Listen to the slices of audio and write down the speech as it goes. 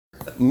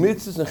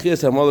Mitzvah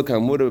Nechias HaMolek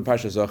HaMura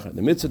b'Parsha Zachar.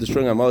 The mitzvah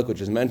destroying HaMolek,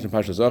 which is mentioned in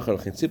Parsha Zachar,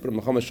 Chitzipur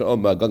Mechamas Sha'ol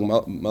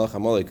ba'Agag Melech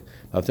HaMolek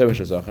b'Hafter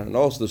Parsha Zachar, and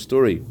also the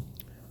story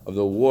of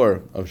the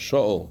war of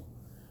Shaul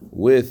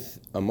with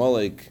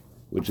Amalek,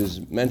 which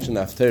is mentioned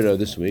after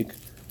this week.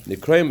 We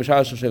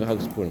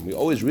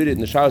always read it in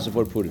the Shabbos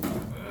before Purim.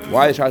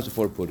 Why the Shabbos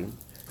before Purim?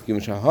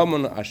 It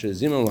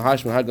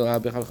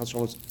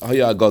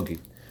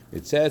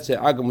says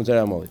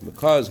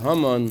because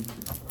Haman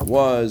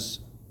was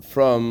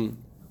from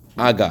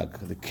Agag,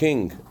 the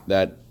king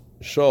that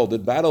Shaul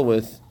did battle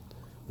with.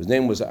 His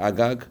name was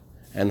Agag,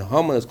 and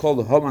Haman is called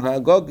the Haman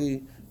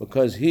Agagi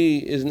because he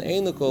is an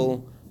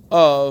anical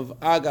of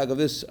Agag, of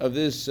this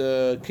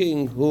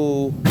king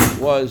who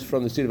was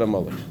from the seed of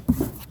Amalek.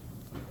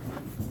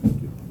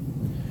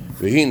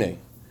 In the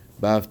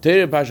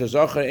Haftarah,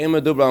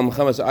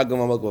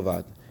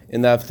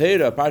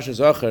 Parsha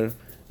Zachar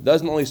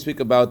doesn't only speak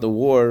about the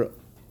war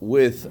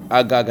with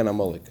Agag and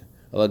Amalek.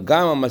 It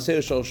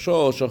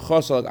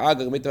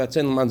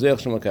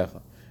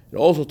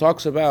also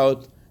talks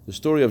about the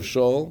story of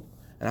Shaul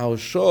and how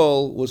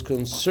Shaul was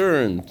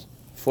concerned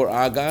for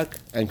Agag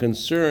and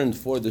concerned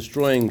for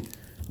destroying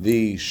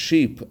the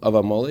sheep of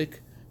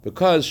Amalek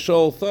because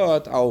Shaul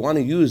thought, I'll want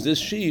to use this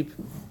sheep.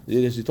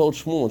 He told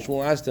Shmuel, and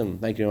Shmuel asked him,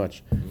 thank you very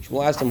much.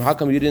 Shmuel asked him, how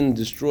come you didn't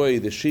destroy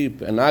the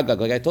sheep and Agag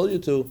like I told you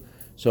to?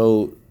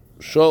 So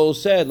Shaul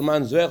said,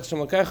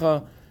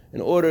 in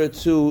order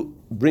to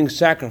bring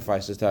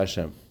sacrifices to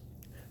Hashem.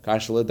 So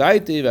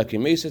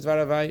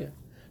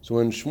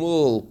when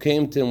Shmuel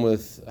came to him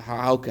with,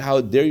 how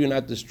dare you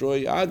not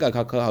destroy Agag,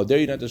 how dare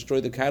you not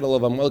destroy the cattle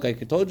of Amalek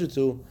like I told you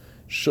to,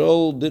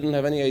 Shaul didn't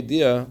have any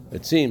idea,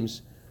 it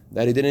seems,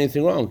 that he did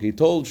anything wrong. He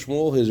told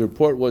Shmuel, his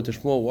report to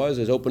Shmuel was,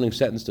 his opening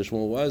sentence to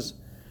Shmuel was,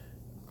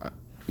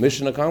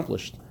 mission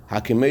accomplished.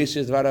 I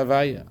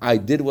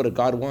did what a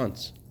God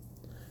wants.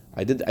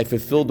 I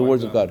fulfilled the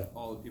words of God.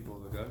 All the people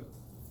of God?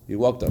 He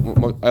walked up,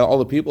 all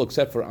the people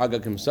except for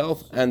Agag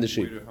himself and the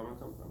sheep. Where did Haman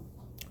come from?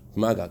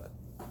 From Agag.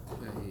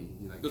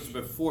 This is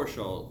before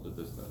Shaul did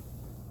this then.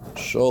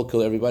 Shaul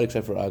killed everybody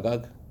except for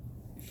Agag.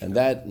 And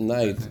that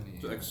night,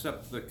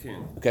 Except the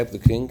king. kept the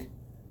king,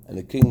 and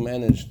the king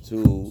managed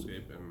to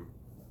Escape him.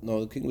 No,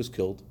 the king was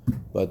killed,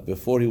 but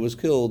before he was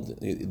killed,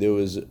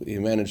 he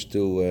managed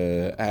to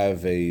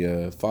have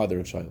a father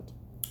and child.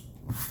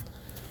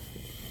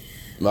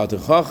 When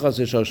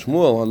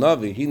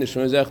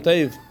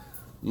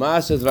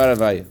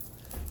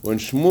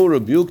Shmuel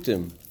rebuked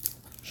him,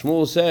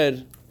 Shmuel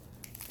said,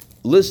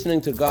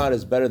 listening to God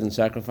is better than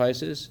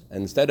sacrifices,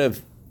 and instead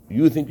of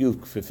you think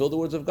you've fulfilled the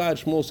words of God,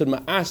 Shmuel said,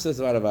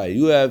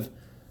 you have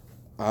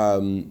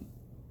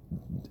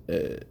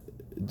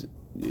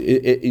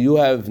you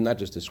have not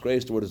just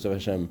disgraced the words of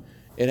Hashem,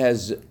 it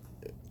has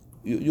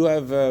you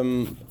have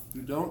You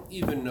don't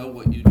even know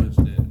what you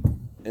just did.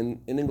 in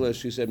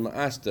English he said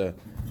ma'asta,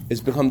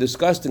 it's become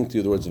disgusting to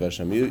you the words of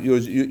Hashem.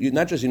 You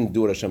not just you didn't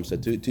do what Hashem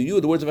said, to you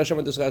the words of Hashem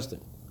are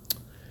disgusting.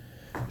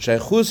 The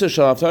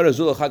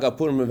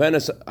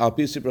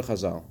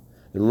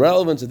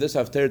relevance of this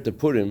Haftarah to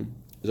Purim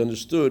is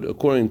understood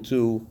according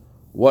to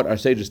what our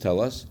sages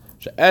tell us.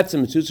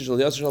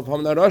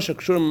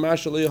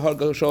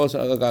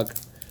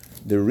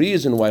 The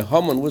reason why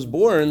Haman was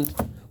born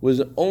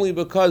was only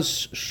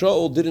because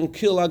Shaul didn't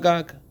kill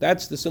Agag.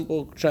 That's the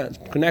simple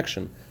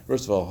connection.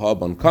 First of all,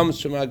 Haman comes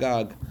from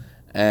Agag,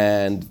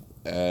 and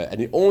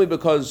only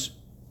because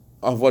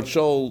of what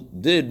Shaul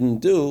didn't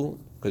do,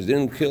 because he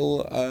didn't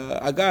kill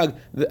Agag,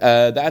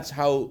 that's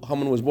how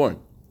Haman was born.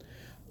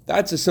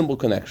 That's a simple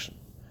connection.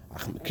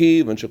 But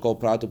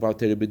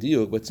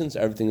since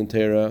everything in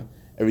Torah,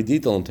 every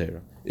detail in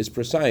Torah is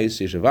precise,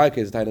 we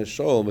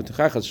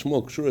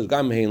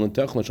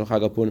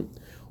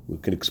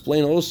can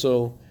explain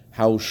also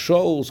how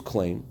Shaul's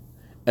claim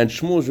and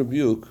Shmuel's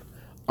rebuke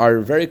are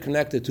very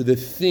connected to the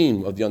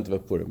theme of the Yom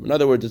Tov Purim. In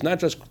other words, it's not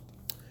just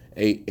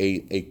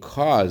a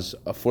cause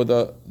for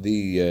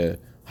the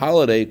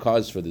holiday,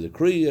 cause for the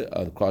decree,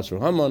 a cause for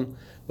Haman,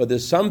 but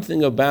there's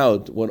something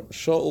about what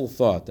Shaul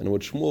thought and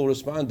what Shmuel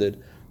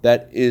responded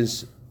that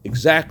is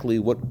exactly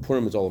what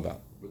Purim is all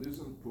about. But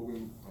isn't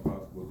Purim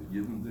about what the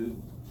Yidden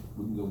did?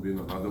 Wouldn't there be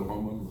another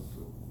Haman?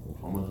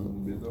 Haman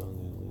wouldn't be there?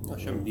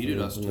 Hashem needed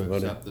us to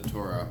accept the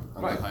Torah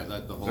and Right.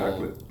 highlight the whole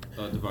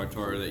Exactly. Devar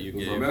Torah that you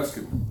That's gave. what I'm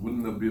asking.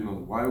 Wouldn't there be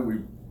why are we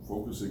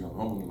focusing on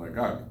Haman and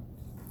Agag?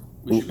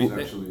 We should be,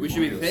 Actually we should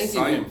be only a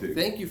thanking him. sidekick.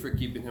 Thank you for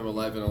keeping him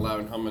alive and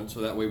allowing Haman,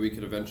 so that way we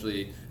could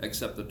eventually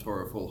accept the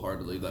Torah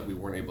wholeheartedly that we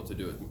weren't able to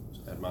do it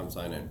at Mount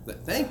Sinai.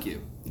 Thank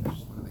you. I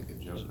just want to make a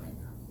joke right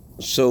now.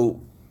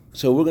 So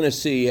we're going to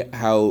see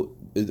how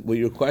where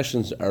your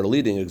questions are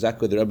leading,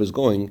 exactly where the Rebbe is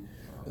going,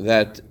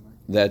 that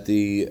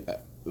the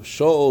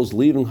Shaul's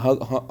leaving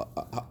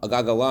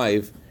Agag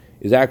alive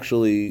is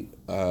actually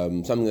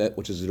something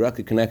which is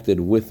directly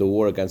connected with the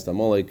war against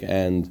Amalek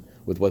and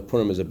with what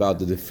Purim is about,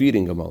 the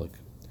defeating Amalek.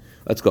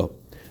 Let's go.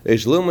 We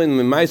can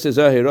learn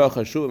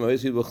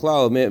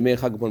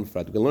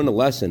a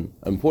lesson,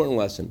 an important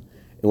lesson,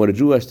 in what a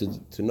Jew has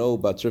to know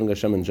about serving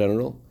Hashem in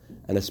general,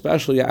 and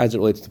especially as it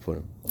relates to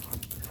Purim.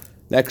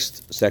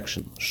 Next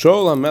section.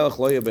 Shaul HaMelech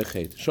lo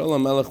yebechet. Shaul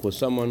HaMelech was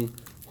someone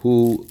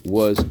who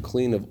was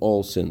clean of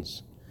all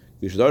sins.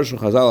 As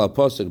Chazal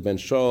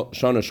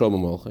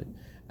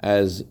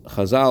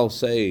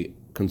say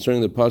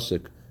concerning the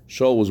pasuk,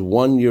 Shaul was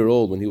 1 year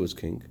old when he was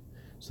king.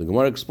 So the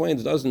Gemara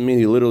explains it doesn't mean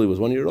he literally was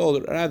 1 year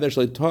old. Rather, he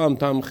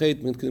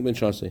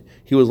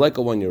was like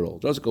a 1 year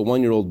old. Just like a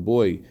 1 year old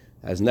boy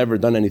has never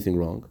done anything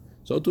wrong.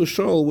 So to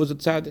Shaul was a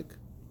tzaddik,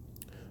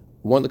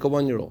 like a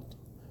 1 year old.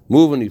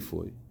 Moving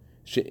ifui.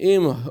 So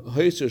if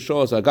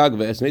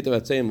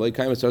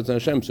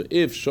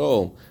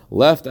Shaul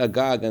left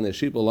Agag and the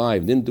sheep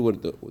alive, didn't do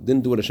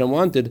what Hashem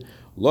wanted,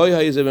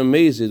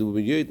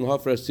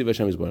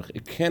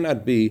 it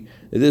cannot be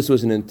that this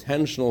was an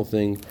intentional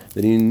thing,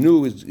 that he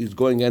knew he's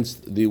going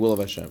against the will of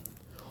Hashem.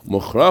 In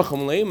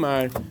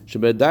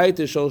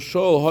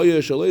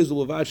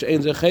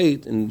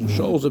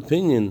Shaul's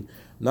opinion,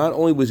 not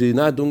only was he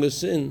not doing a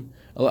sin,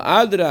 in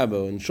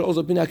Shaul's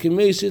opinion,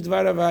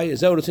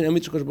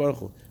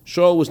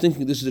 Shaul was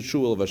thinking this is the true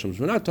will of Hashem.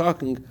 We're not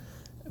talking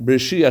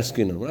Breshi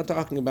Askina. We're not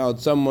talking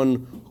about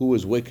someone who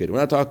was wicked. We're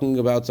not talking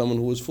about someone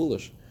who was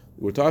foolish.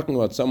 We're talking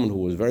about someone who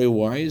was very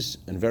wise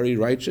and very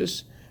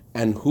righteous,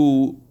 and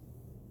who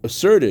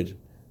asserted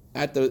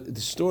at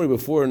the story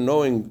before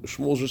knowing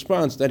Shmuel's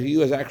response that he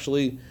was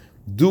actually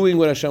doing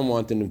what Hashem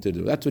wanted him to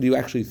do. That's what he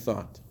actually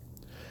thought.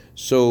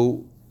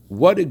 So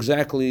what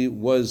exactly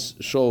was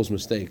Shaul's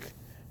mistake?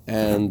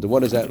 And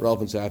what does that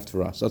relevance have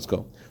for us? Let's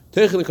go.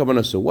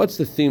 What's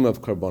the theme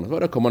of Karbonos?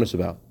 What are Karbonos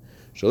about?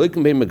 A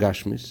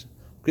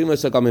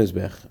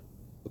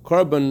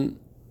Karban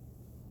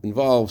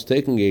involves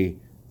taking a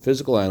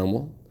physical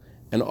animal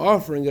and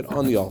offering it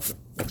on the altar.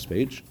 Next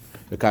page.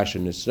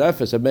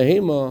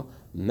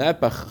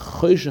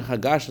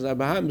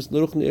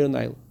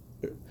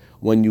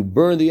 When you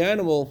burn the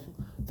animal,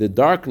 the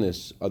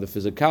darkness or the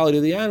physicality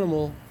of the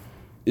animal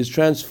is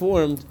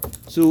transformed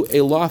to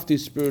a lofty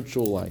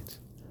spiritual light.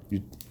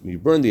 You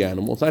burn the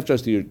animal. It's not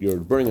just you're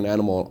burning an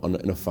animal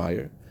in a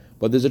fire,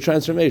 but there's a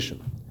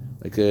transformation.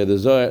 Like the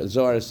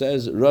Zohar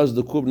says, "Raz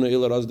the kubna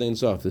ila raz the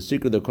insaf." The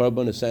secret of the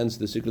Karban is sense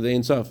the secret of the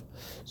insaf.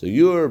 So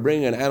you're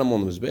bringing an animal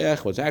on the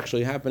mizbeach. What's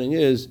actually happening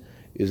is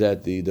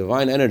that the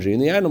divine energy in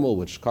the animal,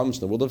 which comes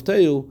from the world of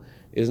Teiu,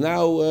 is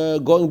now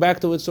going back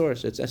to its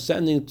source. It's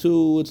ascending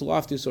to its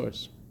lofty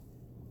source.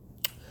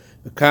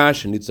 Go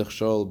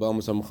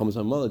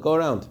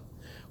around.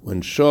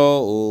 When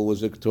Shaul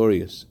was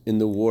victorious in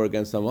the war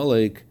against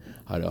Amalek,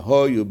 so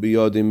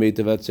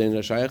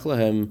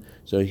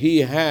he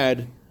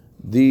had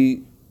the...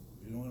 You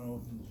don't want to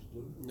open the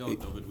story? No,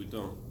 but we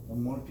don't.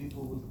 And more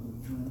people would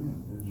join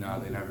in. No,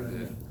 they never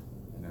did.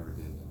 They never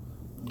did.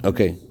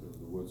 Okay.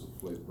 The words of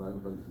Flake,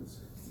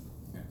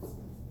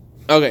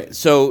 Okay,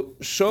 so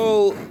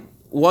Shaul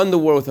won the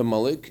war with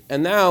Amalek,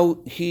 and now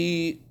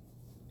he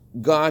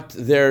got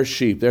their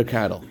sheep, their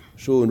cattle.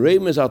 So the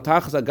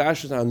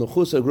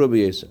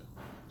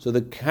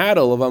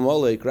cattle of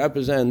Amalek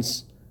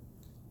represents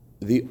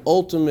the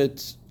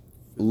ultimate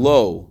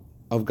low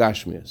of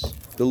Gashmias,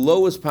 the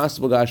lowest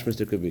possible Gashmias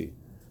there could be.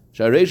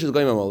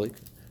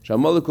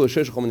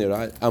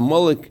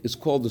 Amalek is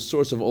called the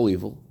source of all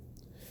evil.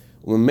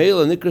 So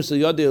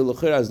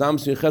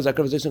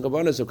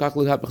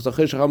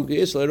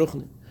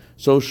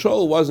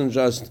Shaul wasn't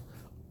just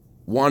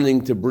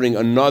wanting to bring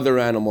another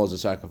animal as a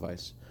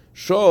sacrifice.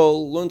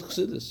 Shaul learned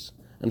Chassidus,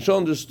 and Shaul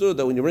understood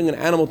that when you bring an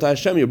animal to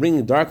Hashem, you're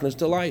bringing darkness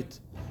to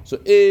light. So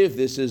if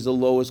this is the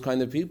lowest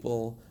kind of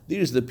people,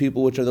 these are the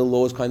people which are the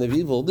lowest kind of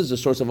evil. This is the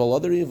source of all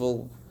other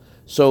evil.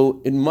 So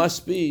it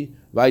must be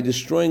by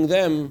destroying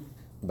them,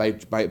 by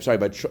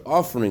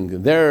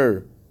offering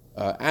their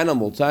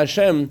animal to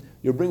Hashem,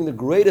 you're bringing the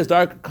greatest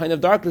kind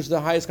of darkness to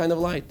the highest kind of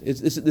light.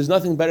 There's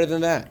nothing better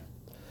than that.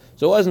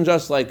 So it wasn't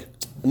just like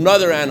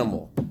another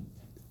animal.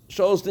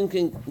 Shaul's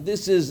thinking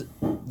this is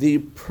the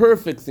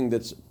perfect thing.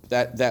 There's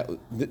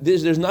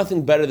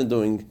nothing better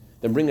than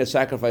bringing a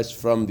sacrifice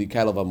from the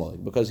cattle of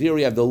Amalek, because here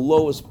we have the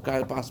lowest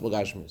possible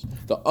Gashmis,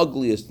 the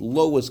ugliest,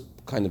 lowest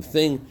kind of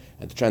thing,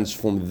 and to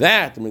transform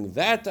that, to bring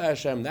that to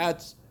Hashem,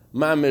 that's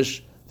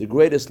mamish, the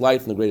greatest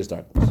light from the greatest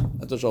darkness.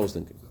 That's what Shaul was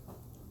thinking.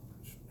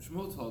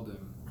 Shmuel told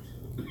him,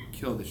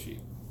 kill the sheep.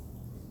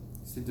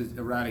 He said to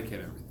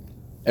eradicate everything.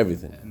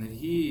 Everything. And then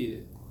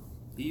he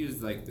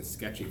used like the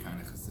sketchy kind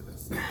of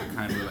chassidus, the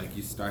kind where like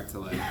you start to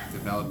like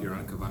develop your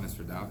own kavanas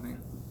for davening.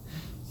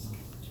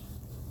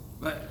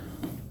 But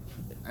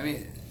I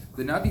mean,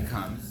 the Navi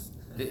comes.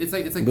 It's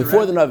like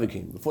before the Navi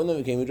came. Before the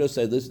Navi came, we just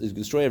said this is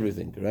destroy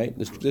everything, right?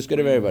 Just get rid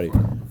of everybody.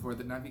 Before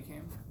the Navi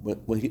came.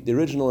 The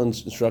original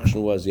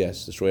instruction was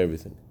yes, destroy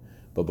everything.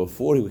 But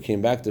before he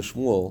came back to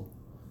Shmuel,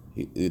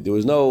 there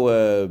was no.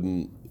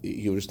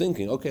 He was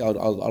thinking, okay,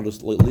 I'll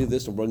just leave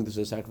this and bring this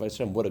as a sacrifice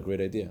to Hashem. What a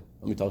great idea!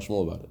 Let me tell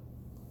Shmuel about it.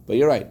 But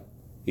you're right.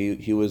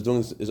 He was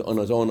doing this on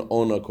his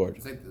own accord.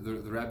 It's like the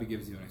rabbi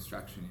gives you an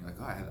instruction. You're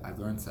like, oh, I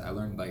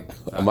learned like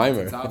a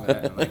mimer. And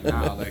I'm like,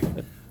 now, like,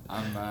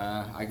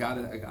 I got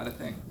a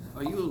thing.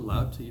 Are you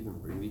allowed to even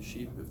bring these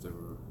sheep if they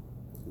were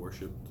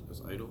worshipped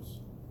as idols?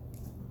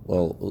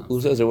 Well, who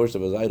says they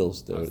worship as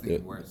idols? I was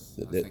thinking worse.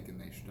 I was thinking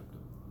they stripped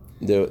them.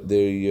 They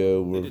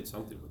They did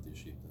something with these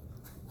sheep.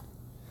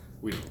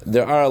 We don't.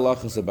 There are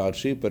halachas about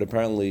sheep, but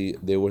apparently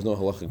there was no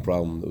halachic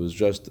problem. It was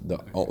just the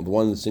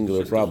one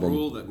singular Just problem. the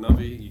rule that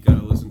Navi, you got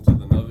to listen to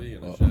the Navi,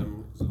 and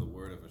Hashem is the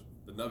word of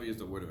the Navi is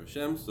the word of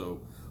Hashem. So,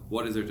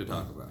 what is there to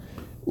talk about?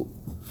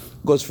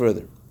 Goes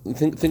further.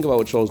 Think about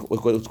what's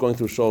going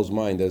through Shaul's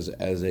mind as a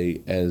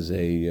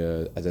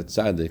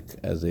tzaddik,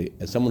 as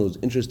someone who's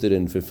interested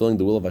in fulfilling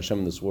the will of Hashem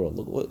in this world.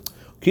 Look what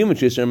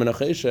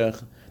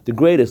the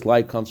greatest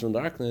light comes from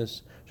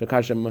darkness. When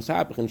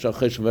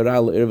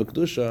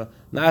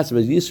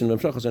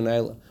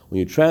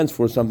you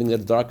transfer something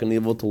that's dark and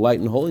evil to light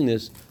and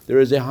holiness, there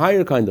is a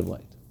higher kind of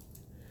light.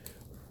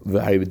 So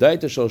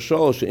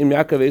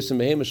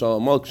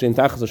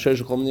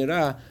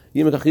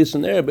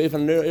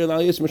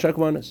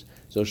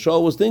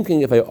Shaul was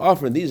thinking, if I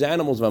offer these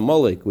animals of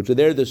Amalek, which are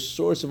there the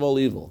source of all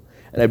evil,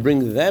 and I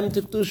bring them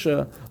to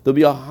Kedusha, there'll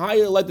be a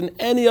higher light than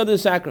any other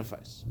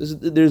sacrifice.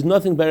 There's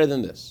nothing better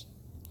than this.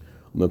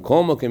 You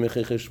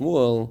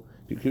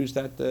use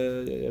that,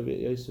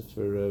 Yosef,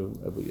 for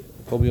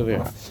Kobe over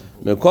here.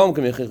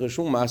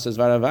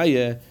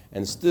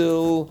 And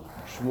still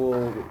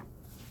Shmuel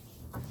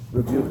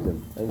rebuked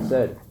him and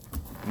said,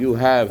 you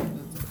have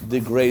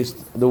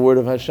disgraced the word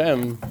of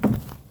Hashem.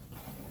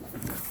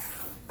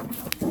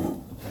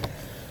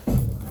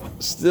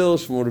 Still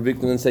Shmuel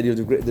rebuked him and said, you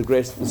have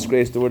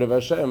disgraced the word of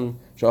Hashem.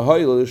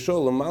 Shaul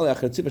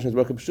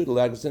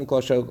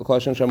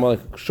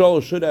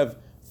should have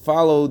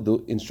followed the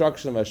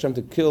instruction of Hashem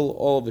to kill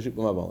all of the sheep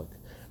of Amalek.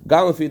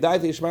 Even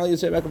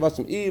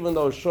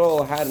though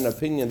Shaul had an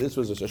opinion, this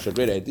was such a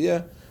great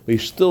idea, we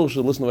still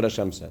should listen to what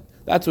Hashem said.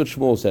 That's what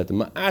Shmuel said.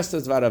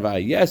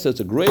 Yes, it's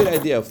a great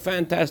idea, a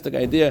fantastic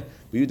idea,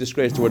 but you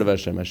disgraced the word of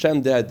Hashem.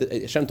 Hashem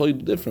told you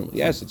differently.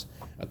 Yes, it's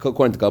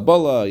according to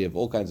Kabbalah, you have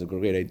all kinds of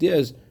great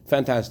ideas,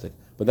 fantastic.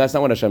 But that's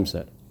not what Hashem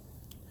said.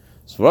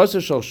 So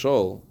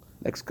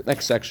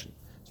next section.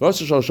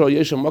 Shaul's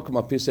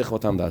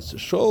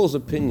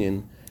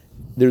opinion,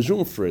 there's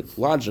room for it,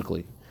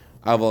 logically.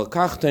 What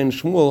did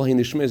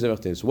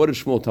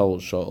Shmuel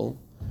tell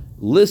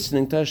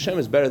Listening to Hashem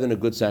is better than a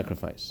good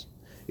sacrifice.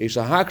 You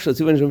have to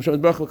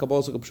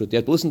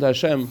listen to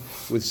Hashem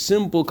with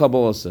simple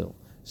Kabbalah,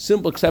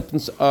 simple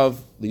acceptance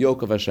of the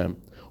yoke of Hashem.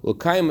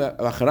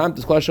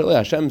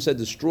 Hashem said,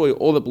 destroy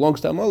all that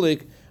belongs to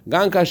Amalek,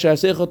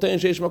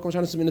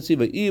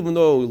 even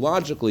though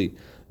logically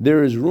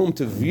there is room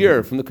to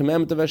veer from the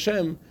commandment of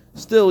Hashem,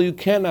 still you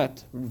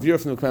cannot veer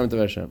from the commandment of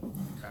Hashem.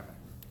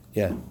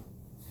 Yeah.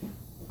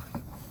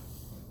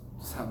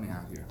 Just help me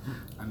out here.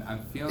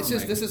 I'm feeling It's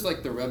just, this is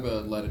like the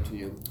Rebbe letter to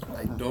you.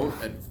 I don't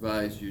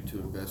advise you to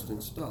invest in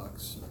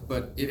stocks,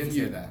 but You if didn't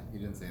you say that. You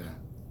didn't say that.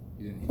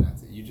 You didn't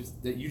say.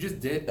 You just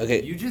did.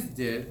 Okay. You just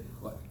did.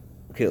 What?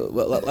 Okay,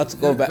 well, let's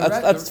go back.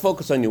 Let's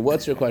focus on you.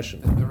 What's your question?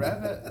 The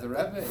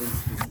Rebbe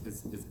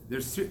is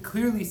there's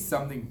clearly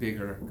something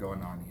bigger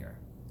going on here.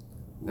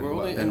 we're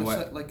only in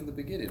like in the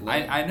beginning.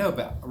 I know,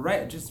 but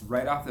right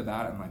off the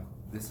bat, I'm like,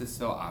 this is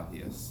so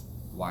obvious.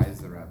 Why is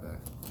the Rebbe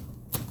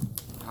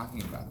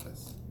talking about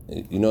this?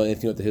 You know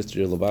anything about the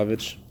history of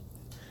Lubavitch?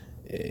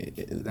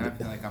 Then I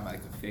feel like I'm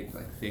like a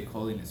fake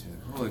holiness here.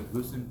 Like, oh, like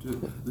listen to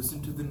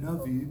the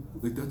Navi.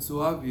 Like that's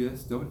so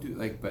obvious. Don't do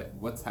but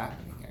what's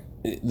happening here?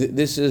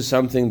 This is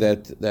something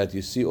that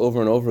you see over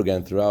and over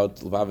again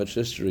throughout Lubavitch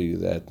history,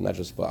 that not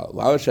just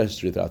Lubavitch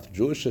history, throughout the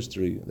Jewish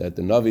history, that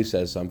the Navi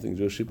says something,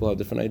 Jewish people have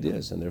different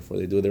ideas, and therefore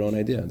they do their own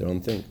idea, their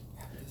own thing.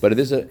 But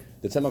the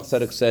Tzemach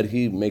Tzedek said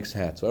he makes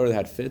hats. Whatever the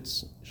hat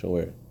fits, she'll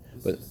wear it.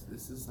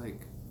 This is like...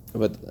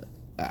 But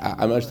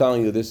I'm just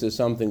telling you, this is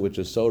something which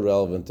is so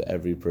relevant to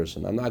every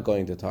person. I'm not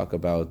going to talk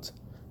about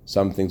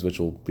some things which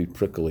will be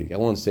prickly. I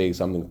won't say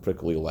something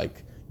prickly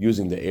like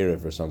using the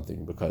Erev or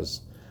something,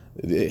 because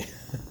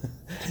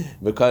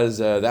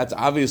that's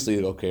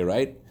obviously okay,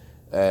 right?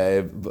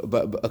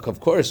 But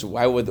of course,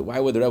 why would the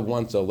Rebbe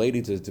want a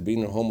lady to be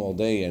in her home all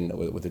day and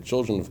with the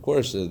children? Of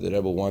course, the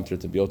Rebbe wants her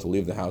to be able to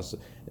leave the house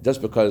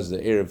just because the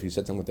Erev, he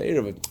said something with the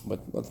Erev. But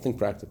let's think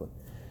practically.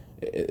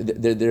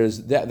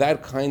 There's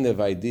that kind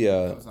of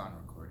idea. That was on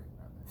recording.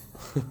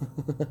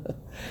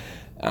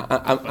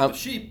 the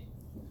sheep.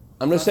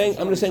 I'm just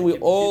saying we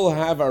all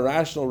have our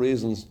rational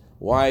reasons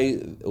why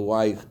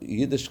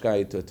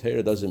Yiddishkeit to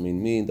Torah doesn't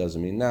mean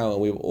doesn't mean now, and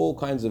we have all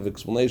kinds of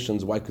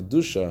explanations why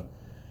Kedusha.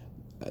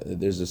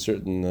 There's a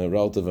certain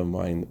relative of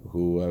mine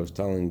who I was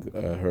telling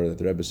her that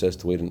the Rebbe says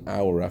to wait an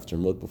hour after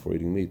milk before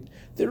eating meat.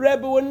 The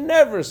Rebbe would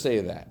never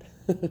say that.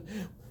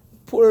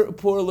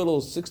 Poor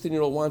little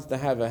 16-year-old wants to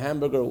have a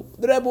hamburger.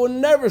 The Rebbe will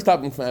never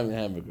stop him from having a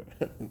hamburger.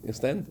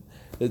 Understand?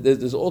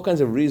 There's all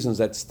kinds of reasons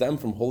that stem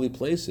from holy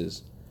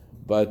places,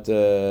 but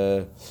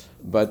they're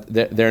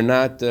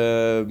not.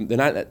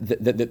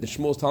 The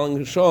Shmuel's telling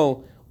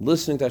Shaul,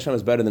 listening to Hashem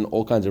is better than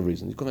all kinds of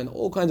reasons. You can find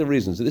all kinds of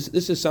reasons.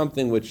 This is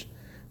something which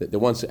they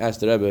once asked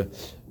the Rebbe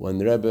when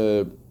the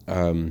Rebbe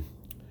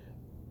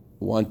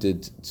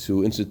wanted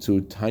to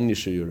institute Tanya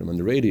Shiurim on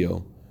the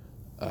radio.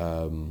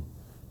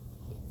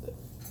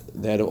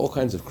 they had all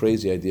kinds of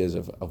crazy ideas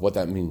of what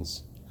that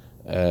means.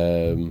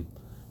 I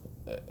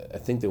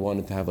think they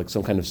wanted to have like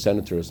some kind of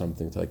senator or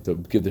something to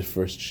give their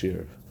first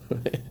shir.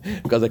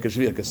 Because like it should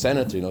be like a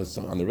senator, it's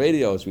on the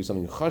radio, it should be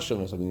something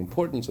chashuv or something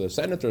important. So the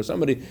senator or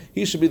somebody,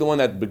 he should be the one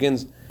that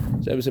begins.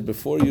 So I said,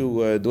 before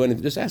you do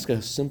anything, just ask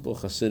a simple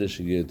Hasidic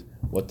yid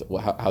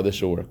how this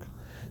should work.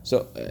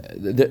 So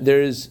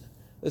there is.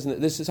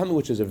 Listen, this is something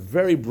which is a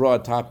very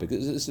broad topic.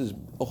 This is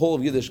a whole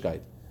of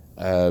Yiddishkeit.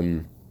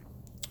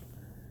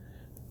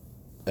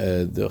 The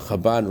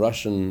Chabad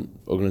Russian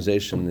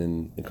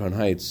organization in Crown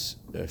Heights,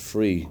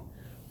 Free,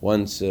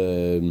 once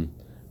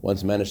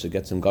managed to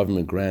get some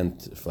government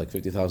grant for like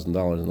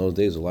 $50,000. In those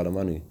days, a lot of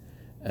money.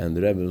 And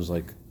the Rebbe was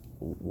like,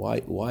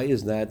 "Why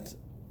is that?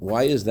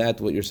 Why is that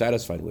what you're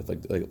satisfied with?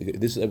 Like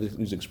this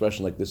is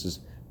expression like this is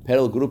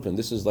perel gruppen.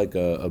 This is like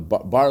a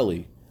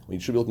barley. You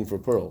should be looking for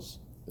pearls.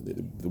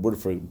 The word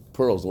for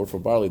pearls, the word for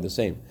barley, the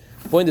same.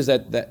 The point is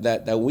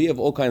that we have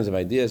all kinds of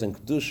ideas, and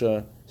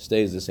kedusha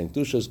stays the same.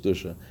 Kedusha is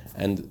kedusha,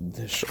 and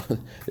this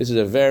is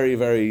a very,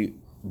 very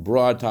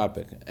broad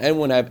topic.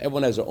 Everyone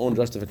has their own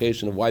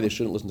justification of why they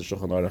shouldn't listen to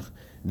Shulchan Aruch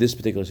in this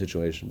particular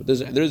situation. But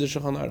there is a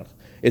Shulchan Aruch.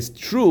 It's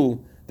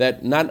true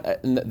that not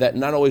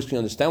always can you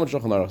understand what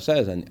Shulchan Aruch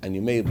says, and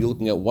you may be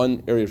looking at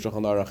one area of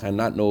Shulchan Aruch and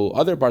not know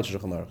other parts of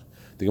Shulchan Aruch.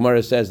 The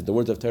Gemara says that the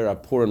words of Torah are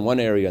poor in one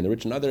area and the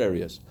rich in other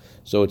areas.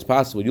 So it's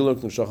possible you learn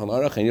from Shulchan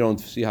Aruch and you don't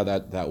see how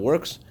that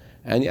works,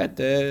 and yet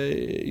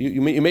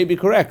you may be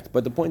correct.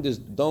 But the point is,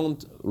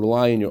 don't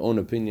rely on your own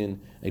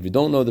opinion. If you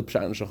don't know the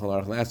Pshat in Shulchan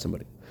Aruch, then ask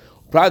somebody.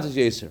 The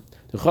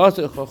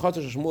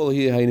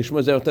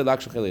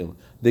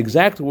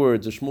exact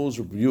words of Shmuel's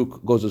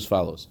rebuke goes as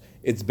follows: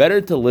 it's better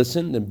to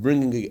listen than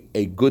bringing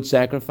a good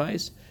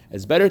sacrifice.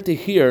 It's better to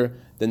hear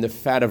than the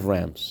fat of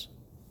rams.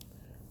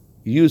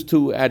 He used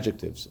two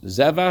adjectives,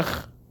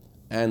 zevach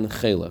and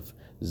chelev.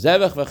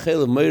 Zevach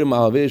v'chelev meirim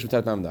alavish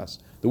v'tat namdas.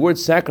 The word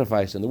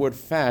sacrifice and the word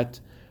fat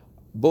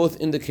both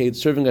indicate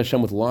serving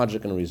Hashem with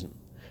logic and reason.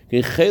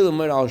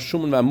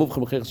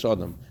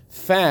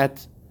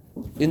 Fat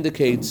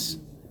indicates,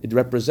 it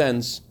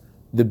represents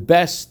the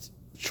best,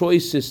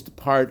 choicest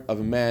part of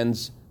a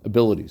man's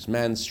abilities,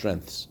 man's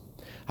strengths.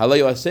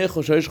 What's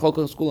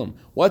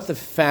the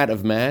fat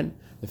of man?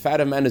 The fat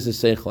of man is the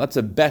seichel. That's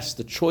the best,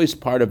 the choice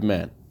part of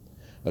man.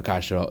 So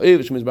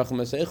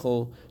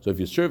if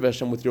you serve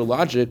Hashem with your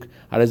logic,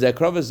 so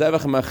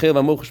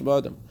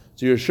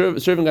you're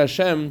serving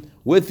Hashem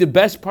with the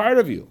best part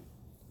of you,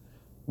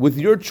 with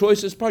your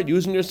choicest part,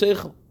 using your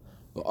seichel.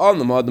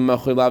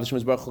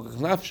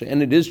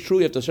 And it is true,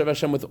 you have to serve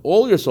Hashem with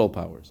all your soul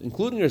powers,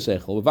 including your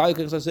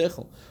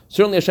seichel.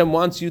 Certainly Hashem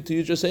wants you to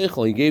use your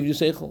seichel. He gave you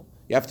seichel.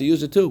 You have to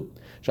use it too.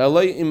 If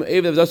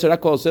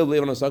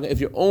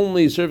you're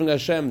only serving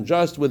Hashem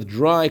just with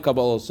dry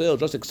Kabbalah sale,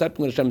 just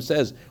accepting what Hashem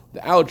says,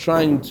 without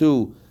trying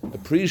to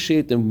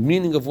appreciate the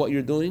meaning of what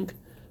you're doing,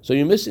 so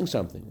you're missing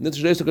something. It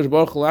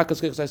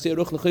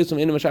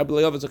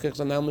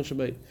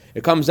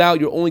comes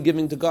out, you're only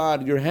giving to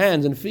God your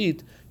hands and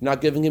feet, you're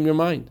not giving Him your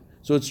mind.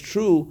 So it's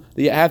true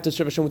that you have to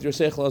serve Hashem with your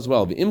seichel as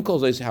well.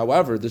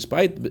 However,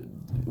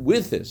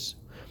 with this,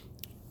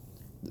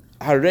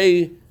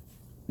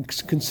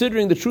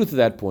 considering the truth of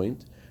that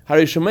point,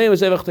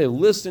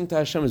 listening to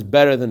Hashem is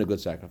better than a good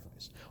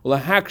sacrifice.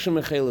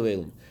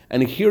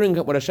 And hearing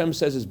what Hashem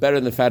says is better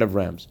than the fat of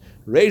rams.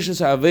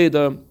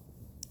 The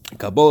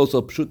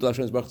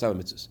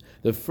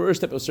first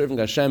step of serving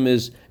Hashem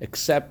is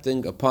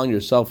accepting upon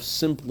yourself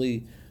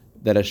simply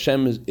that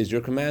Hashem is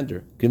your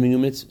commander, giving you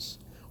mitzvahs.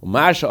 And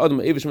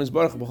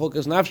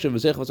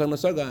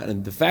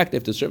the fact that you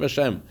have to serve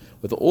Hashem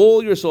with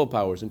all your soul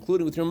powers,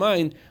 including with your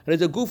mind,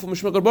 that's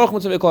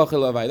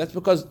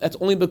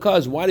only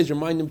because why is your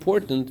mind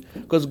important?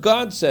 Because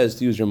God says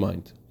to use your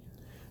mind.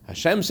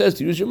 Hashem says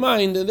to use your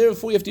mind, and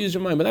therefore you have to use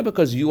your mind, but not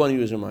because you want to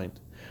use your mind.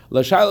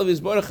 The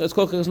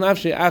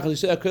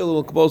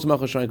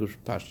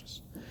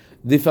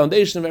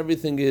foundation of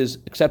everything is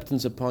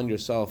acceptance upon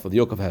yourself of the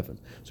yoke of heaven.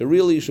 So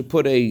really you should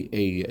put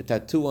a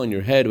tattoo on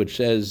your head which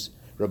says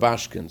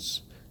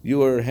Rabashkins,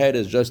 your head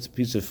is just a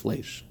piece of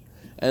flesh,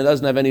 and it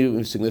doesn't have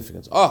any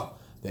significance. The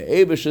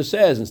Eibusha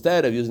says,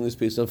 instead of using this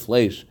piece of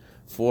flesh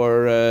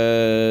for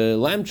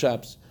lamb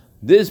chops,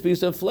 this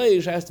piece of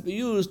flesh has to be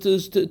used to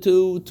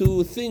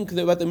think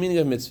about the meaning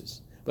of mitzvahs.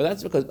 But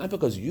that's not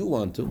because you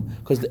want to,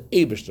 because the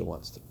Eibusha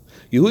wants to.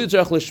 The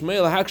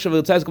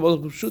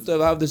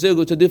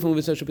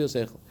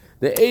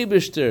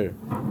Eibusha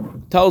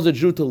tells the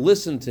Jew to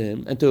listen to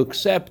him and to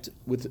accept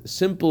with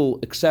simple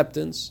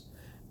acceptance.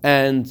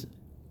 And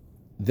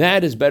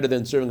that is better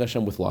than serving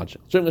Hashem with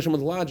logic. Serving Hashem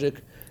with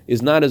logic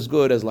is not as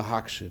good as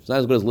lahakshiv. It's not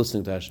as good as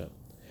listening to Hashem.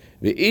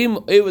 If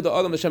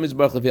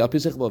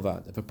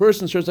a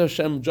person serves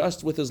Hashem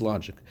just with his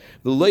logic,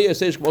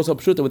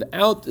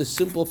 without a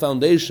simple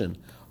foundation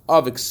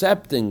of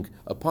accepting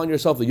upon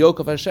yourself the yoke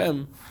of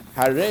Hashem,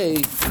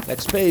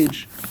 next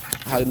page,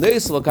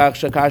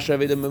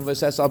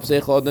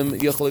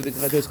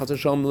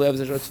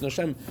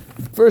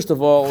 first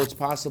of all, it's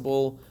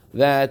possible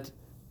that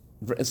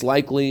it's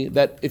likely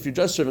that if you're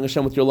just serving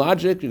Hashem with your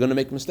logic, you're going to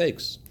make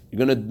mistakes.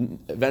 You're going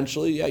to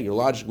eventually, your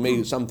logic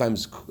may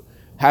sometimes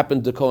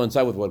happen to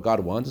coincide with what God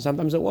wants, and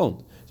sometimes it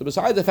won't. So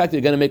besides the fact that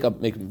you're going to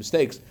make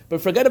mistakes,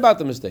 but forget about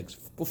the mistakes.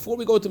 Before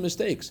we go to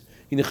mistakes,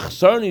 you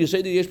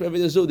say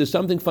there's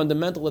something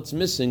fundamental that's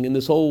missing in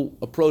this whole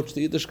approach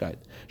to Yiddishkeit.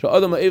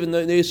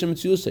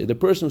 The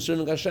person who's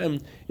serving Hashem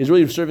is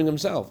really serving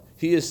himself.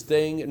 He is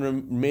staying and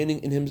remaining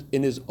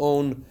in his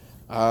own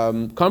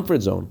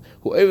comfort zone.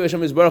 He is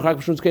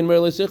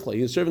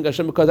serving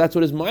Hashem because that's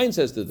what his mind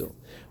says to do.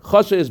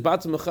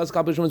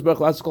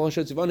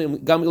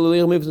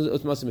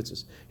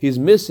 He's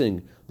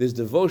missing this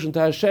devotion to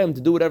Hashem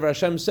to do whatever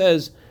Hashem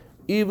says,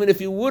 even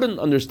if you wouldn't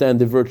understand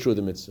the virtue of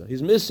the mitzvah.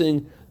 He's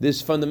missing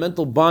this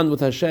fundamental bond with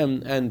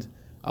Hashem, and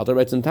Alter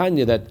writes in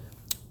Tanya that,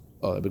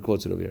 I've been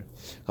quoted over here.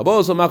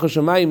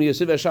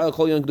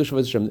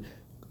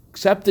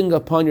 Accepting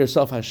upon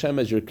yourself Hashem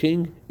as your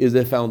king is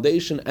the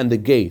foundation and the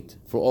gate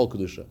for all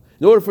Kedusha.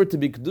 In order for it to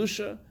be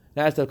Kedusha, it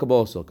has to have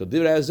Kabbalah Sil.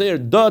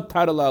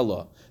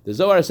 The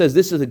Zohar says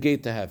this is the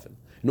gate to heaven.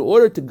 In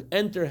order to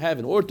enter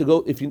heaven, or to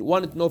go, if you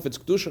wanted to know if it's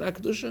Kedusha or not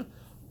Kedusha,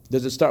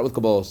 does it start with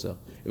Kabbalah Sil?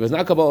 If it's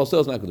not Kabbalah Sil,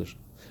 it's not Kedusha.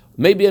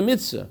 Maybe a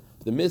mitzvah.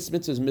 The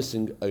mitzvah is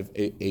missing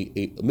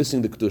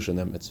missing the Kedusha in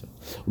that mitzvah.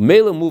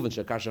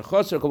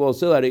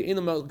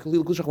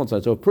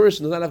 So a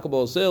person does not have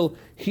Kabbalah Sil,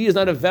 he is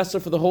not a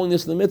vessel for the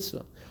holiness of the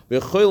mitzvah.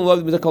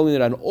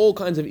 And all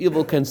kinds of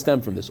evil can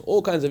stem from this.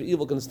 All kinds of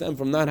evil can stem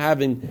from not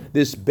having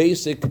this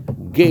basic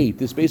gate,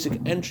 this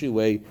basic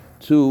entryway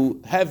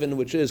to heaven,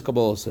 which is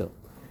Kabbalah Sil.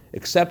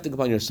 Accepting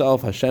upon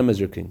yourself Hashem as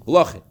your king.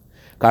 When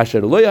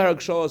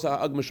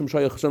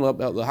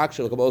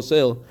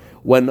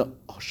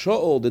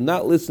Shaul did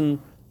not listen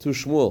to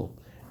Shmuel,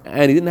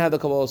 and he didn't have the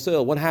Kabbalah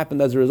Sil, what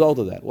happened as a result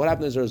of that? What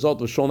happened as a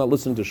result of Shaul not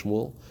listening to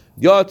Shmuel?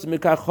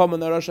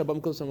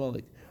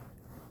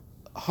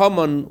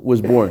 Haman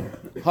was born.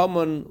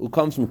 Haman, who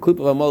comes from Klip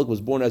of Amalek,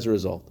 was born as a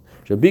result.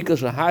 Haman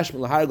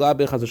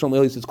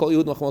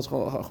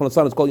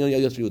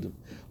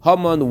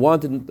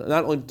wanted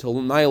not only to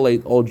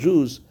annihilate all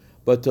Jews,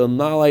 but to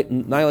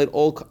annihilate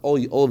all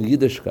of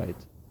Yiddishkeit.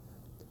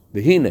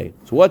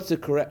 So what's the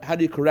correct? How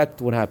do you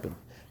correct what happened?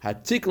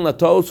 What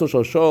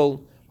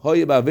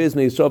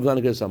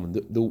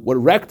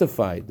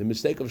rectified the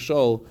mistake of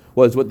Shaul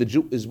was what the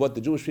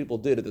Jewish people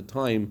did at the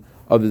time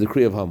of the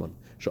decree of Haman.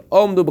 For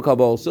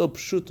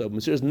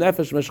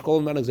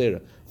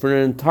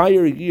an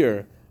entire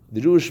year,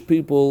 the Jewish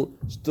people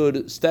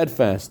stood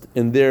steadfast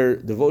in their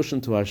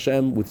devotion to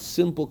Hashem with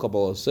simple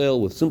Kabbalah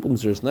Sil, with simple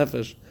Mesiras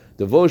Nefesh,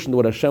 devotion to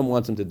what Hashem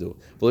wants them to do.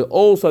 The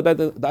Alter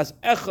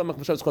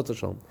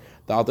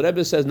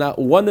Rebbe says not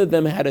one of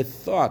them had a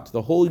thought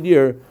the whole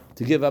year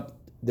to give up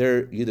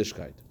their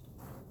Yiddishkeit.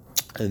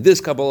 And this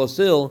Kabbalah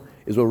Sil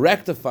is what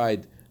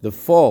rectified the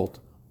fault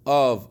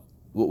of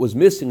what was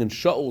missing in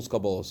Shaul's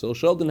Kabbalah Sil.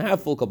 Shaul didn't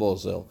have full Kabbalah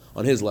Sil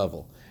on his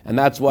level. And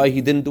that's why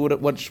he didn't do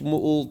what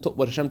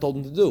Hashem told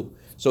him to do.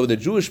 So the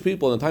Jewish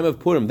people in the time of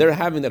Purim, they're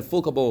having that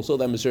full Kabbalah Sil,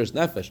 that Mesiras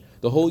Nefesh,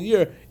 the whole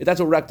year. That's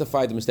what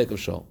rectified the mistake of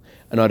Shaul.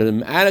 And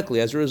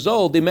automatically, as a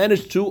result, they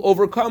managed to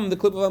overcome the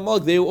Klip of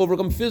Amalek. They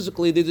overcome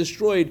physically. They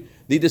destroyed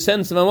the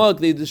descendants of Amalek.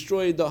 They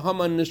destroyed the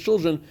Haman and his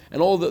children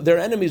and all their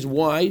enemies.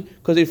 Why?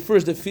 Because they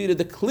first defeated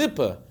the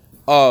Klippa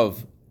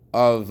of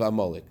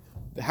Amalek.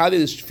 How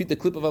did they defeat the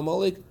Klip of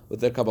Amalek? With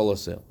their Kabbalah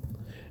Sil.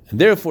 And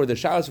therefore, the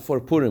Shabbos before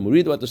Purim, we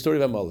read about the story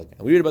of Amalek,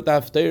 and we read about the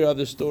Haftarah of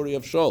the story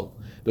of Shaul,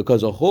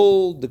 because the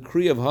whole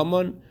decree of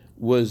Haman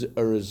was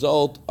a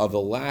result of a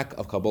lack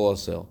of Kabbalah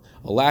Sil,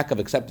 a lack of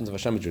acceptance of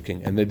Hashem as your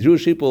king. And the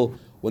Jewish people,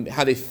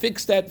 how they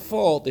fixed that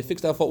fault,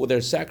 with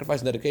their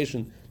sacrifice and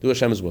dedication to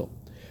Hashem's will.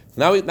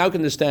 Now we can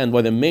understand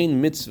why the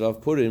main mitzvah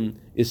of Purim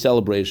is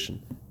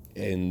celebration.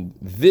 And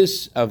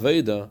this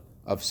Aveda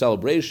of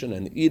celebration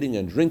and eating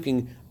and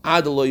drinking,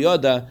 Ad Lo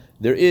Yoda,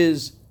 there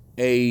is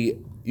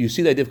you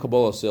see the idea of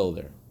Kabbalah Sil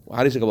there. How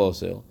do you say Kabbalah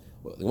Sil?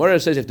 Well, the Gemara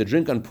says you have to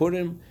drink on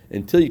Purim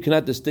until you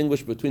cannot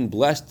distinguish between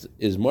blessed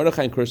is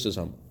Mordechai and cursed is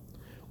Haman.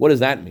 What does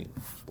that mean?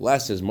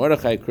 Blessed is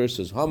Mordechai, cursed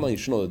is Haman. You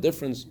should know the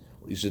difference.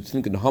 You should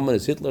think that Haman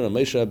is Hitler and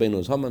Moshe Rabbeinu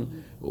is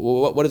Haman.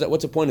 What is that?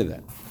 What's the point of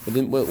that?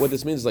 What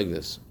this means is like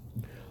this.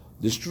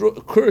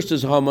 Cursed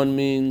is Haman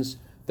means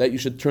that you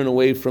should turn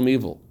away from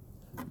evil.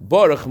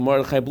 Baruch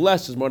Mordechai,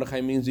 blessed is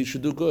Mordechai means you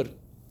should do good.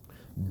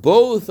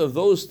 Both of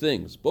those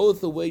things,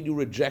 both the way you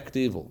reject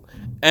evil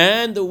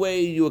and the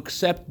way you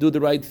do the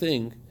right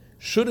thing,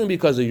 shouldn't be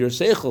because of your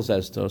seichel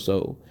says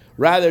so.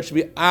 Rather, it should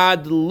be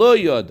ad lo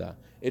yoda.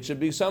 It should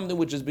be something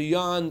which is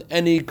beyond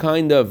any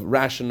kind of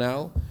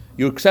rationale.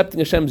 You're accepting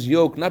Hashem's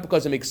yoke not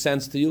because it makes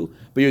sense to you,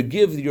 but you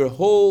give your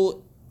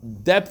whole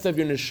depth of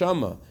your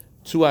neshama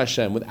to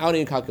Hashem without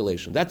any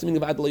calculation. That's the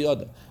meaning of ad lo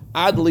yoda.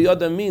 Ad lo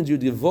yoda means you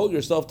devote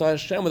yourself to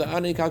Hashem without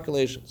any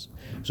calculations.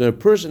 So when a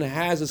person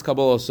has this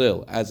Kabbalah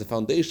Sil as a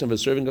foundation of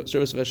his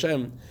service of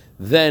Hashem,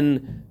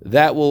 then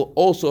that will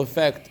also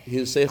affect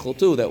his seichel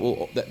too.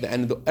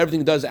 And everything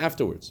he does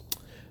afterwards.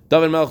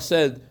 David Melch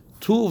said,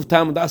 "Tuv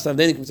tam das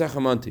avdeni k'mitzach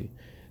hamanti."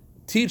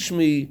 Teach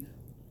me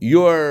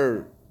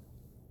your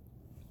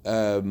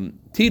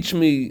teach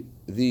me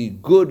the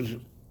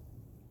good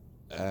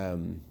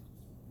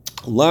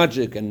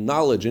logic and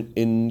knowledge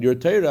in your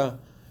Torah,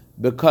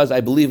 because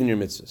I believe in your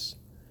mitzvahs.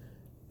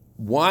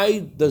 Why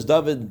does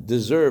David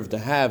deserve to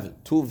have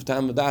Tuv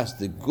Tam V'das,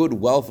 the good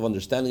wealth of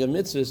understanding of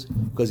mitzvahs?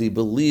 Because he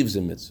believes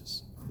in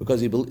mitzvahs.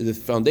 Because the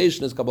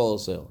foundation is Kabbalah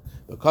Sel.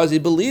 Because he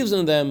believes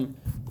in them,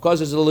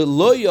 because it's a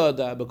lo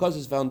yada, because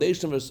his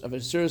foundation of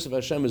a service of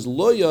Hashem is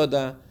lo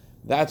yada,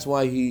 that's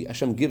why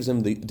Hashem gives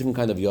him the different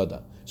kind of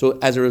yada. So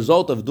as a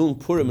result of doing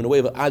Purim in a way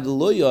of ad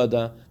lo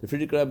yada, the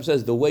Frierdiker Rebbe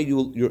says the way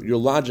your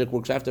logic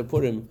works after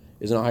Purim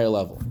is on a higher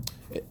level.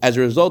 As a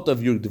result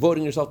of you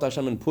devoting yourself to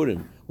Hashem in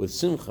Purim with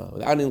simcha,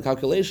 without any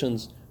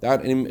calculations,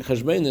 without any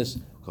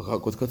cheshbenis,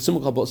 with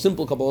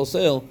simple Kabbalah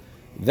Sale,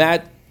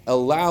 that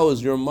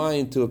allows your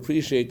mind to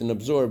appreciate and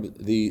absorb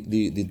the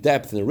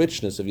depth and the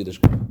richness of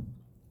Yiddishkeit.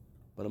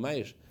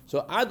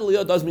 So ad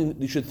liyah doesn't mean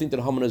you should think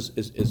that Haman is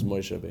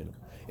Moshe Rabbeinu.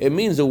 It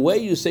means the way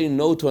you say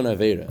no to an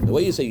Aveira, the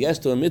way you say yes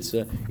to a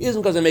mitzvah,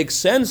 isn't because it makes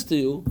sense to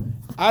you.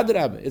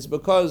 Adrabah, it's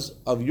because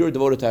of your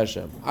devoted to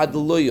Hashem. Ad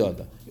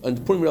liyah.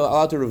 And Purim, you're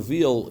allowed to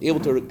reveal, able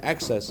to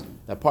access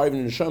that part of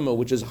your neshama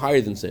which is higher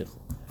than seichel,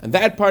 and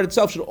that part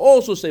itself should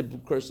also say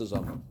curse to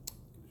Haman.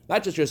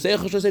 Not just your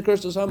seichel should say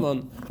curse to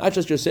Haman, not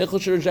just your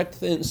seichel should reject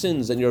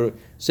sins and your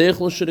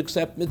seichel should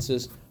accept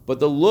mitzvahs, but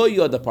the lo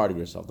yoda part of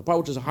yourself, the part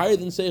which is higher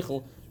than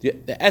seichel,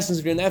 the essence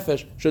of your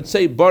nefesh, should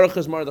say Baruch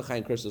es Mordechai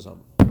and curse to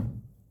Haman.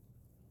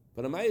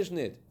 But amayish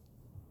nid.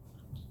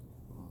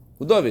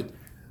 David,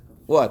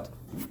 what?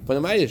 But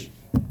amayish.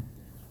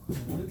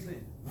 100%.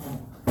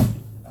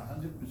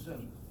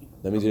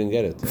 That means you didn't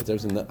get it. That's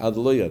everything ad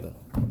lo yada.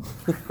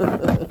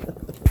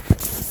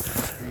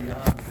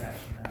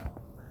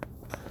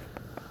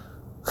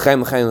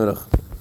 Chaim Ruch.